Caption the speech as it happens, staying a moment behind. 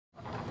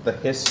the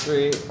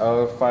history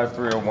of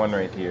 5301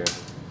 right here.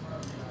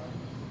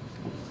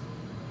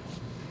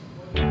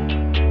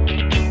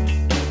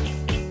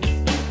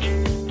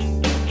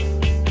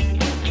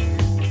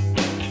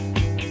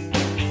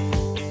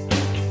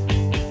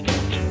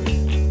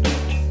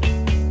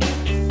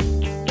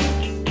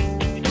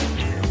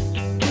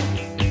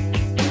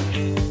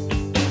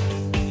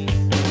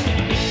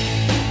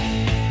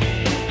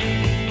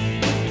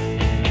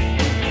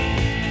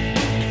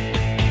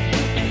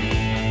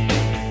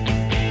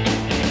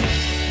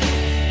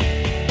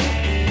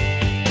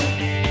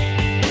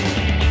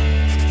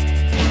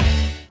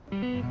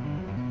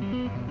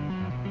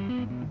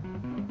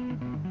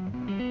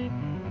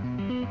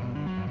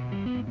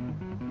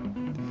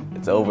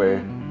 It's over,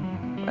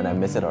 and I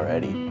miss it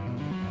already.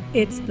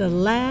 It's the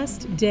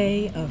last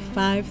day of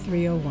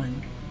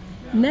 5301.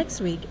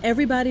 Next week,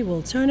 everybody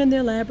will turn in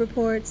their lab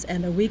reports,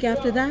 and a week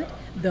after that,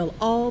 they'll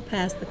all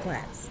pass the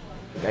class.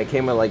 I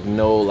came with like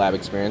no lab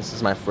experience. This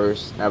is my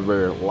first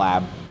ever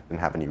lab. Didn't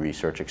have any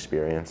research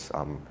experience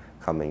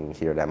coming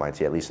here at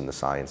MIT, at least in the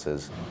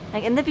sciences.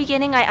 Like in the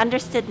beginning, I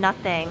understood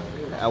nothing.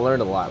 I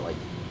learned a lot. Like,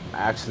 I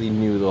actually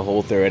knew the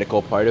whole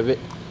theoretical part of it,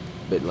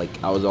 but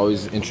like I was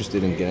always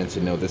interested in getting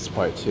to know this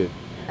part too.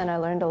 And I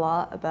learned a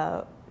lot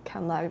about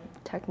ChemLab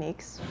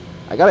techniques.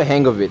 I got a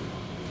hang of it.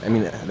 I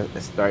mean, at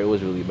the start it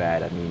was really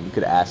bad. I mean, you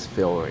could ask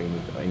Phil or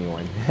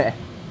anyone.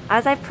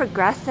 As I've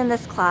progressed in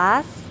this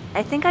class,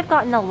 I think I've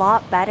gotten a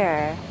lot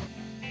better.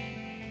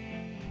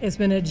 It's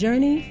been a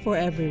journey for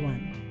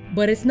everyone,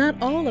 but it's not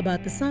all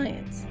about the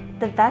science.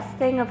 The best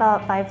thing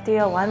about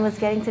 5301 was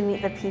getting to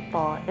meet the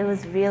people. It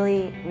was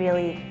really,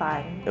 really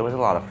fun. It was a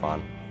lot of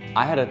fun.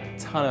 I had a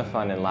ton of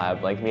fun in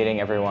lab, like meeting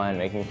everyone,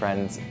 making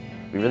friends.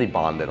 We really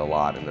bonded a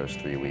lot in those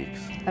 3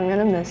 weeks. I'm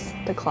gonna miss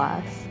the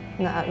class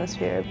and the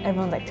atmosphere.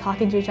 Everyone's like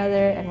talking to each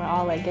other and we're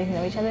all like getting to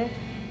know each other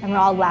and we're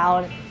all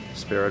loud.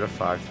 Spirit of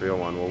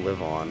 5301 will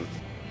live on.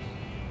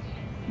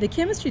 The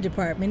chemistry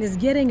department is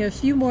getting a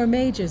few more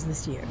majors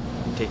this year.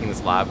 Taking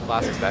this lab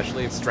class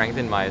especially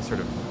strengthened my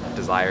sort of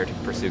desire to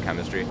pursue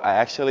chemistry. I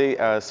actually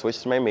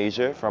switched my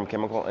major from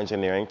chemical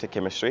engineering to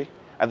chemistry.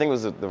 I think it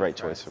was the right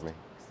choice for me.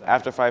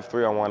 After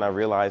 5301, I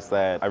realized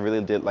that I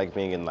really did like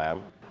being in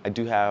lab. I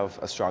do have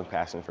a strong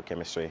passion for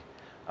chemistry,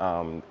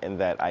 and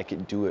that I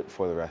could do it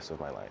for the rest of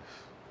my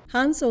life.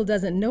 Hansel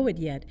doesn't know it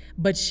yet,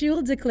 but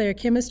she'll declare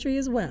chemistry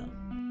as well.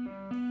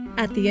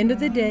 At the end of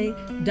the day,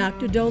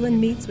 Dr. Dolhun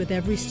meets with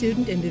every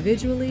student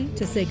individually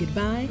to say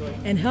goodbye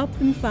and help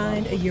them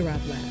find a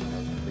Europe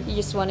lab. He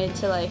just wanted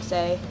to like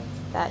say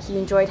that he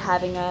enjoyed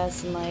having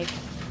us and like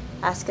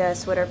ask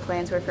us what our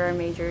plans were for our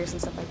majors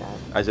and stuff like that.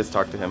 I just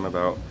talked to him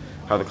about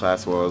how the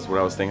class was, what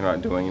I was thinking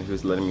about doing, and he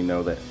was letting me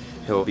know that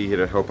he'll be here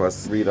to help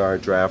us read our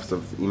drafts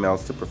of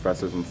emails to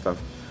professors and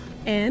stuff.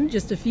 And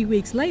just a few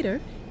weeks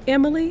later,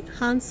 Emily,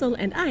 Hansel,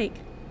 and Ike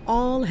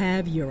all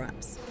have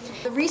Europes.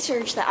 The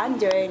research that I'm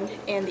doing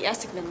in the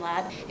Essigman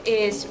lab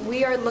is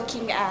we are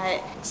looking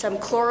at some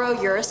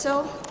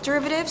chlorouracil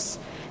derivatives,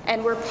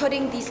 and we're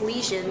putting these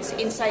lesions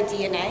inside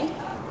DNA,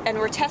 and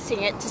we're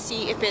testing it to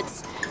see if it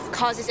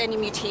causes any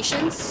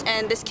mutations,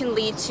 and this can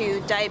lead to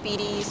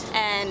diabetes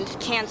and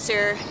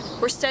cancer.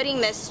 We're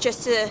studying this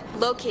just to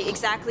locate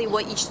exactly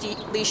what each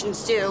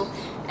lesions do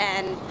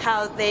and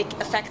how they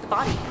affect the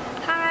body.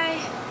 Hi,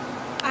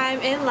 I'm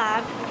in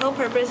lab. The whole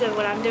purpose of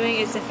what I'm doing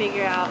is to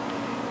figure out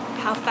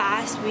how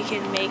fast we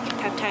can make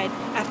peptide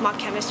FMOC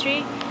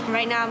chemistry.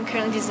 Right now I'm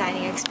currently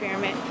designing an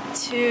experiment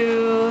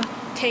to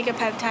take a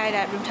peptide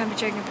at room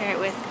temperature and compare it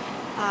with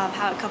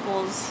how it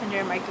couples under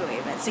a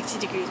microwave at 60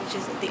 degrees, which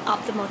is the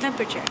optimal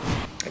temperature.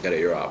 I got a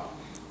Europe.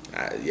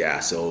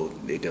 Yeah, so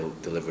they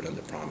delivered on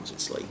the promise.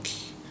 It's like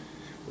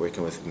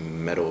working with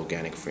metal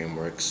organic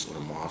frameworks, or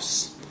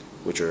MOFs,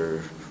 which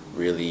are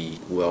really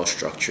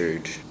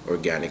well-structured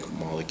organic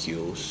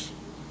molecules.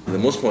 The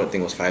most important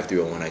thing was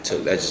 5301 I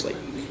took. That just like,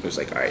 it was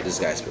like, all right, this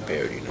guy's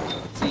prepared, you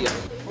know. See ya.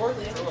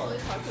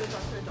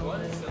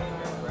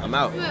 I'm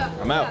out.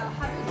 I'm out.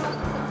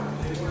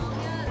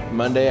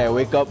 Monday, I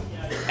wake up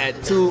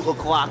at 2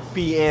 o'clock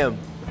p.m.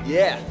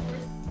 Yeah.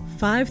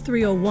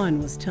 5301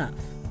 was tough,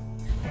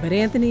 but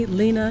Anthony,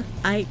 Lena,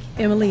 Ike,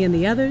 Emily, and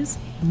the others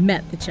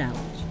met the challenge.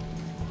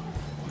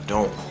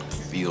 Don't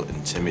feel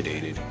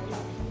intimidated.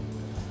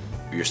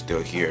 You're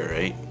still here,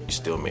 right? You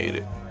still made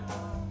it.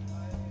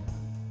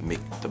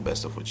 Make the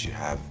best of what you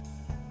have.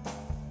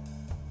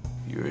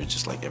 You're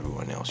just like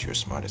everyone else. You're as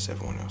smart as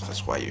everyone else.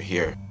 That's why you're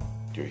here.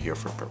 You're here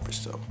for a purpose,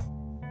 so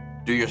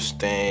do your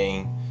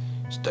thing,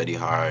 study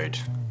hard,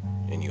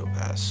 and you'll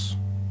pass.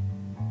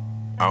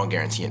 I don't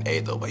guarantee an A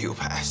though, but you'll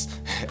pass.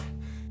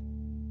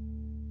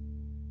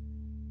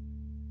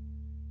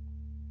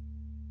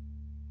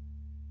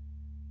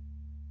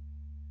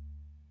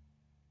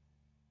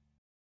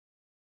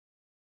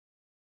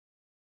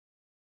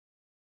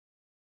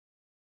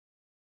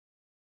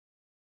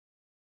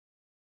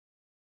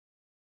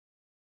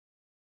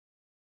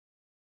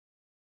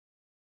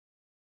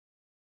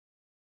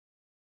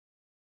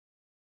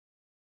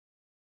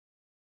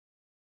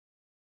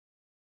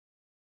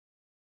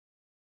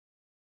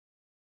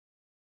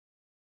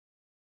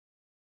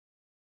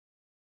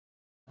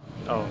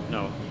 Oh,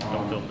 no,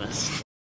 don't film this.